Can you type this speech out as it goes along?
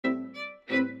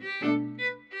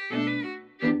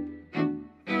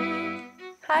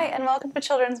Hi, and welcome to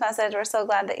Children's Message. We're so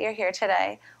glad that you're here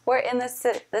today. We're in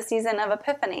the season of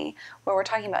Epiphany, where we're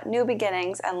talking about new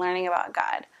beginnings and learning about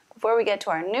God. Before we get to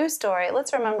our new story,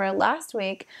 let's remember last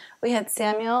week we had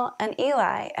Samuel and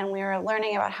Eli, and we were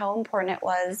learning about how important it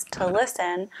was to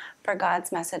listen for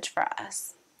God's message for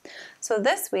us. So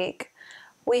this week,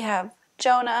 we have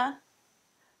Jonah,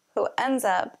 who ends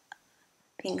up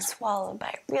being swallowed by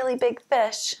a really big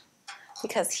fish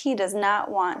because he does not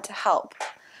want to help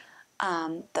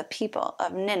the people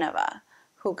of Nineveh,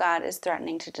 who God is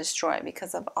threatening to destroy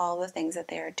because of all the things that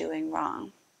they are doing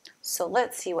wrong. So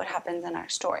let's see what happens in our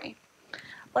story.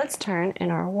 Let's turn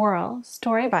in our World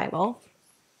Story Bible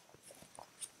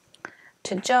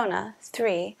to Jonah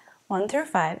 3, 1 through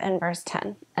 5, and verse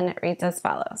 10, and it reads as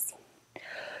follows.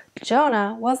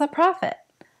 Jonah was a prophet,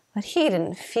 but he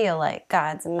didn't feel like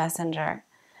God's messenger.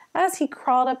 As he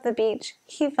crawled up the beach,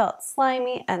 he felt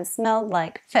slimy and smelled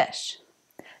like fish.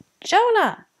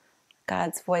 Jonah,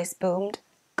 God's voice boomed.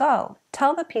 Go,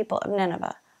 tell the people of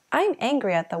Nineveh, I'm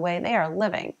angry at the way they are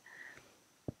living.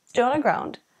 Jonah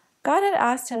groaned. God had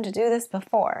asked him to do this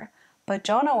before, but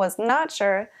Jonah was not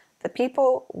sure the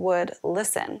people would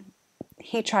listen.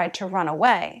 He tried to run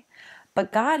away,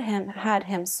 but God had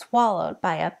him swallowed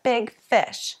by a big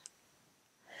fish.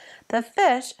 The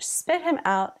fish spit him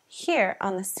out here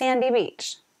on the sandy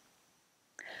beach,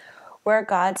 where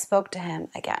God spoke to him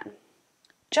again.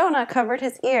 Jonah covered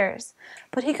his ears,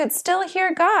 but he could still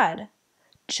hear God.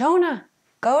 Jonah,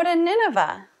 go to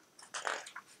Nineveh.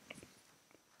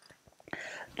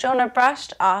 Jonah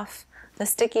brushed off the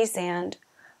sticky sand.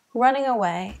 Running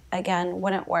away again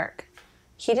wouldn't work.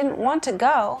 He didn't want to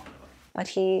go, but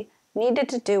he needed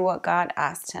to do what God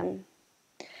asked him.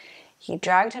 He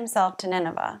dragged himself to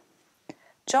Nineveh.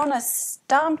 Jonah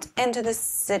stomped into the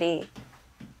city,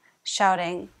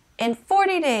 shouting, In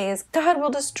 40 days, God will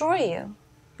destroy you.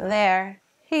 There,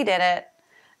 he did it.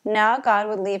 Now God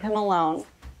would leave him alone.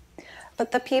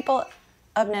 But the people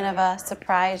of Nineveh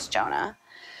surprised Jonah.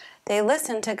 They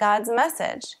listened to God's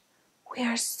message. We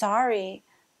are sorry,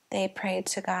 they prayed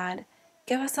to God.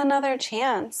 Give us another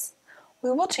chance. We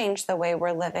will change the way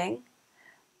we're living.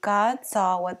 God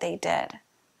saw what they did,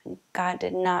 and God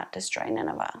did not destroy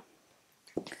Nineveh.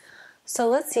 So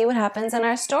let's see what happens in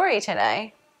our story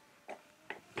today.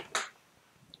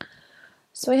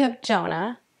 So we have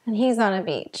Jonah, and he's on a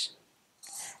beach.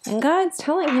 And God's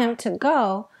telling him to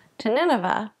go to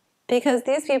Nineveh because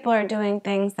these people are doing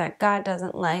things that God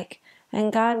doesn't like,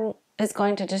 and God is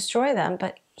going to destroy them,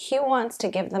 but he wants to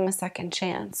give them a second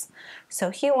chance. So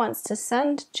he wants to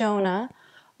send Jonah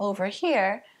over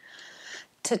here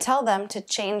to tell them to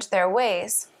change their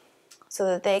ways so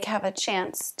that they have a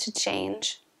chance to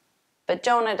change. But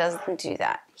Jonah doesn't do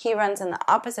that. He runs in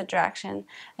the opposite direction.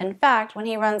 In fact, when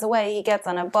he runs away, he gets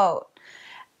on a boat.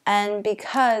 And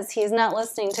because he's not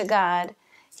listening to God,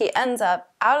 he ends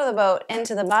up out of the boat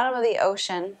into the bottom of the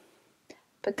ocean.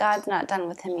 But God's not done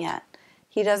with him yet.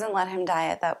 He doesn't let him die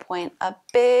at that point. A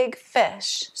big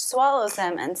fish swallows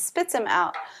him and spits him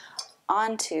out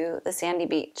onto the sandy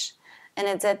beach. And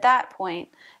it's at that point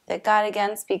that God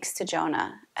again speaks to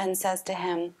Jonah and says to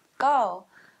him, Go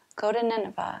to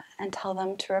Nineveh and tell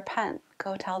them to repent.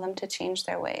 Go tell them to change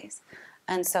their ways.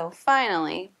 And so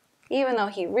finally, even though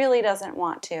he really doesn't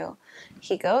want to,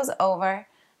 he goes over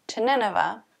to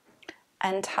Nineveh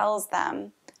and tells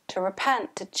them to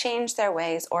repent, to change their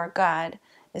ways, or God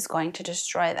is going to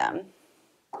destroy them.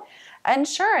 And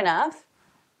sure enough,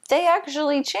 they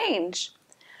actually change.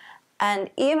 And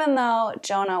even though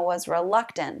Jonah was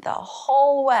reluctant the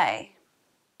whole way,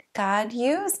 God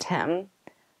used him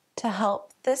to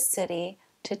help this city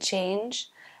to change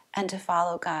and to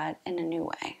follow God in a new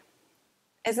way.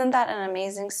 Isn't that an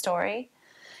amazing story?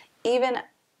 Even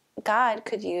God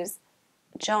could use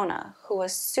Jonah, who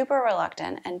was super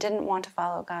reluctant and didn't want to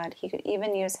follow God. He could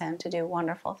even use him to do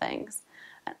wonderful things.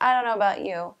 And I don't know about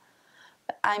you,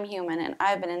 but I'm human, and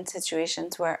I've been in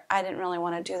situations where I didn't really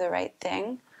want to do the right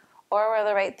thing, or where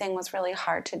the right thing was really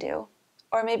hard to do.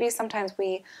 Or maybe sometimes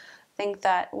we think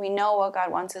that we know what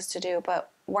God wants us to do,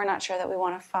 but we're not sure that we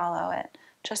want to follow it,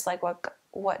 just like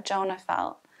what Jonah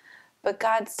felt. But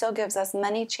God still gives us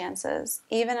many chances,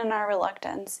 even in our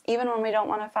reluctance, even when we don't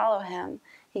want to follow him.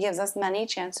 He gives us many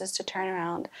chances to turn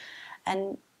around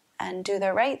and do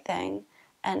the right thing,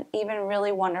 and even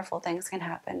really wonderful things can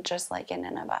happen, just like in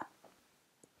Nineveh.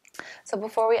 So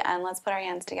before we end, let's put our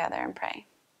hands together and pray.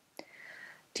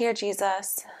 Dear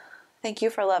Jesus, thank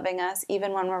you for loving us,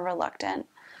 even when we're reluctant.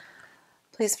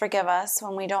 Please forgive us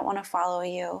when we don't want to follow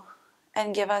you,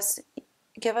 and give us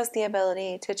the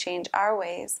ability to change our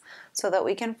ways so that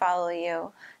we can follow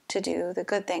you to do the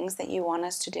good things that you want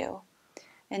us to do.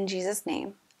 In Jesus'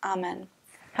 name, amen.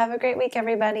 Have a great week,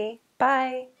 everybody.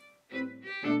 Bye.